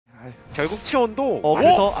결국 치원도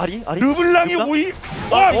그래서 아리 르블랑이 오이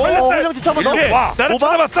활용 지쳐 한번 더. 와 나를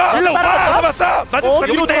쳐다봤어. 일로 와 잡았어. 맞았어.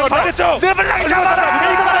 위로 내가 반대쪽 르블랑이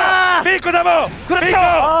잡아라. 페이커 잡아. 그렇죠.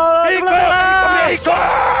 페이커 이거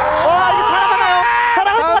살아가나요?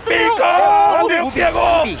 살아갈 것 같은데요. 페이커 못 피하고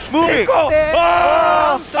페이커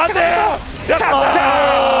안돼.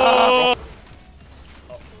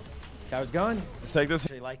 Tower's gone. Let's take this.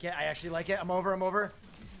 I actually like it. I'm over.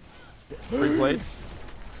 3 plates.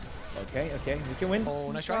 Okay, we can win.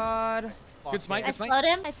 Oh, nice try. God. Good smite, I good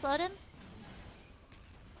smite. slowed him.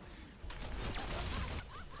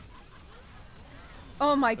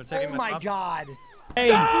 Oh my God.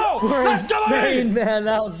 We're insane, man.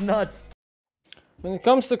 That was nuts. When it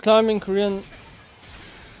comes to climbing Korean,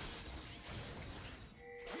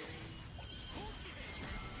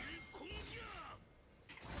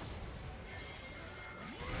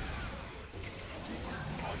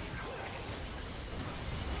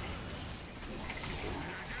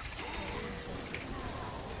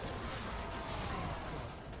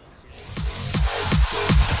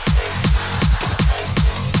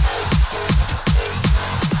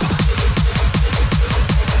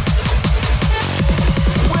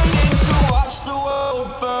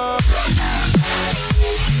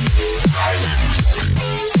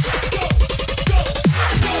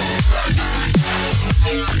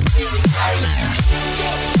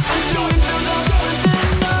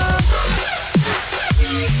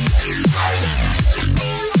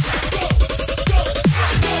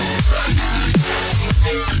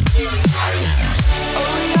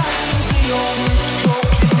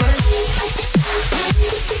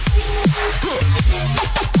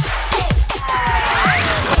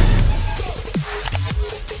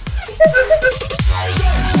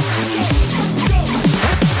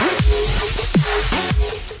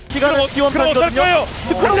 시간을 기원하거든요.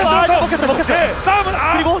 먹혔어. 싸움은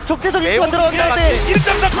그리고 적대적 입구가 들어가야 돼.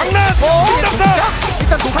 1.4 강남. 1.4.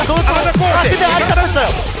 일단 녹화 넣었고. 근데 아직 잡혔어요.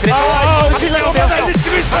 필라고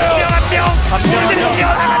달리치고 있어요. 한 명.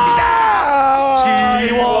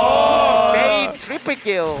 지원. 메인 트리플 킬.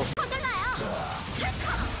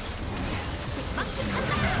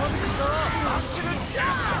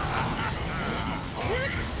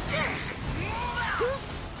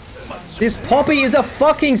 This Poppy is a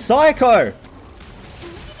fucking psycho.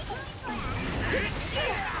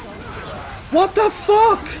 What the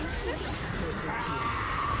fuck?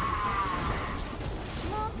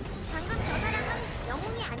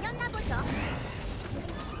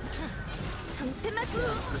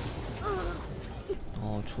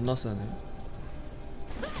 존나 세네.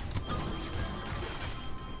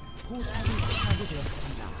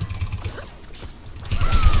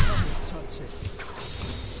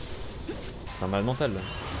 C'est un mal mental là.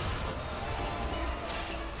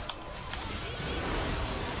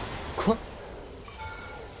 Quoi?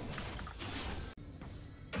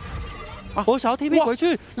 我想要 TP 回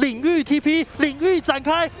去，领域 TP， 领域展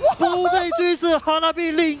开，不被狙死，哈娜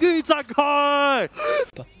比领域展开。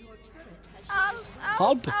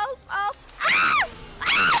Help!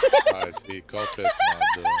 I see, got it, man.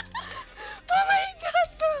 Oh my god.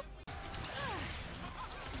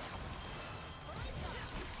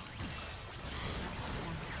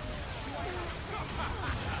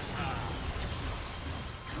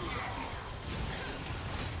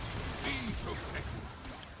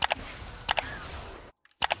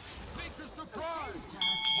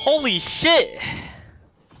 Holy shit!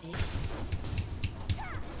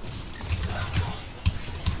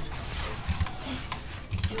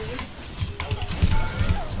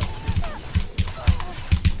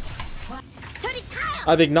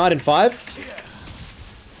 I've ignited 5.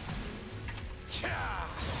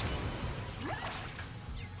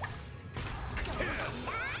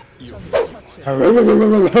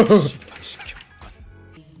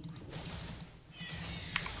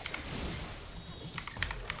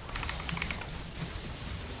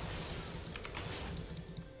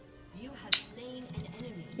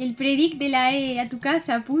 El predict de la E a tu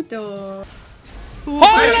casa, puto.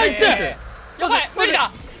 오케이.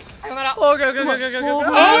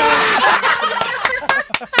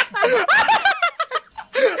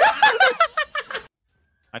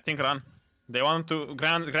 I think run. They want to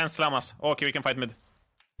grand slam us. Okay, we can fight mid.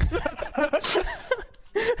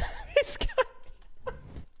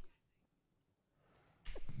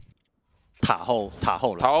塔后塔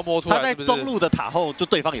后摸出来他在中路的塔后，就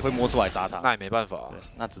对方也会摸出来杀他。那也没办法，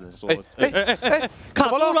那只能说，卡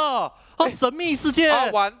住了！啊，神秘事件啊，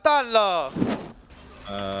完蛋了。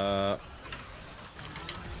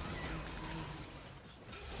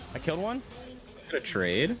I killed one. Get a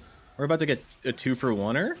trade. We're about to get a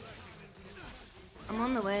 2-for-1er. I'm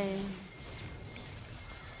on the way.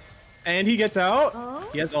 And he gets out. Oh.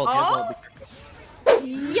 He has ult. He has ult.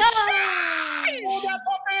 Yeah! Hold that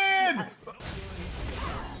puppet!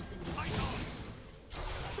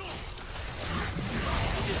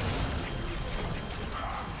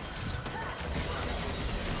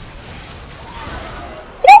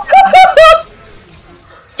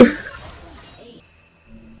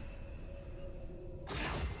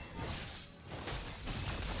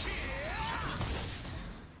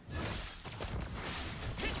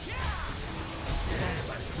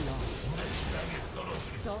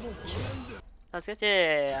 That's good,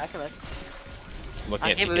 yeah, I can live.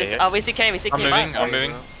 Looking at keep TK losing. here. Oh, we CK, we CK. I'm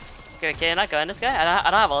moving. Okay, not going this guy. I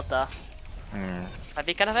don't have ult though. I'd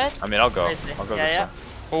be kind of it. I mean, I'll go. Basically. I'll go Yeah, this yeah.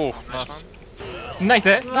 way. Oh, nice. ナイス。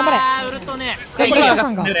頑張れ。ウルトね。いけるよ。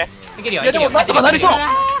いけるよ。いやでもなんとかなりそう。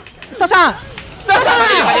スタさん。スタさん。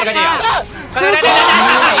す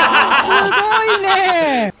ごい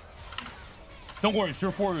ね。 Don't worry,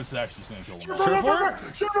 sure four is actually going to kill him. Sure four?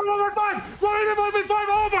 Sure four, 1v5! 1v5!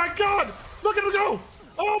 Oh my god! Look at him go!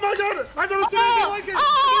 Oh my god! I've never seen anything like it!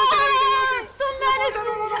 The medicine!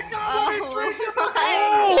 Oh my god!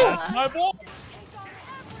 My boy!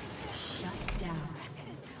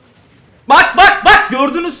 Bak bak bak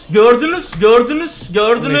gördünüz gördünüz gördünüz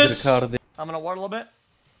gördünüz. I'm gonna ward a little bit.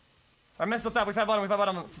 I messed up that. We fight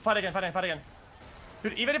bottom. Fight again.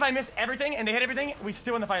 Dude, even if I miss everything and they hit everything, we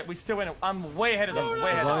still win the fight. We still win. I'm way ahead of them.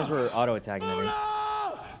 Way ahead. As long as we're auto attacking them.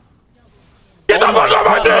 Get the fuck out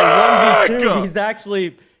of my dick! He's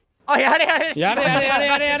actually. Oh yeah, Yada.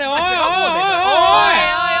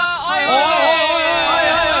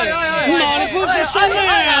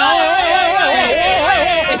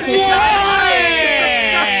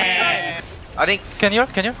 I think. Can you?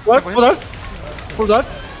 What? Hold on.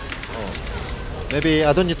 Maybe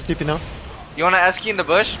I don't need to TP now. You wanna ask in the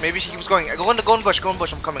bush? Maybe she keeps going. Go in bush.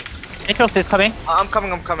 I'm coming. Nicholas is coming. I'm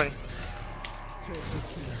coming.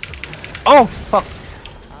 Oh fuck!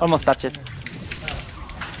 Almost touched it.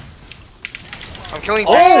 I'm killing.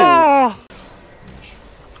 Oh!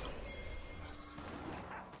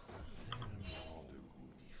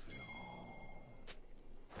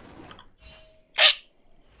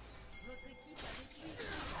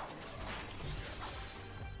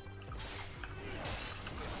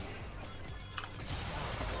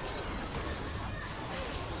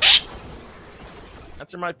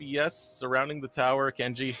 Answer might be yes. Surrounding the tower,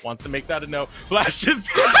 Kenji wants to make that a no. Flash is.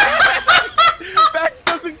 Max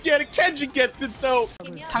doesn't get it. Kenji gets it though.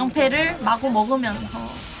 방패를 마구 먹으면서.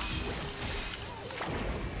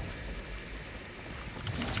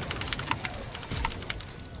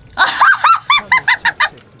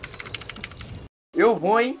 Yo,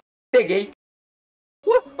 boy. Peguei.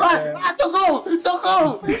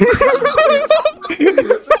 Socorro!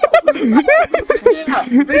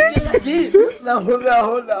 Vem aqui! Não.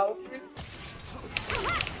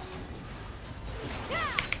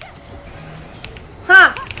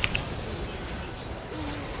 ¡Ja!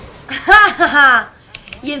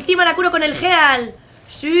 Y encima la curo con el Heal.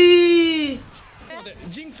 ¡Sí!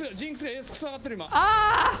 Jinx エース下がってる今。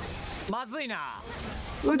まずいな。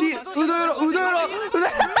ウド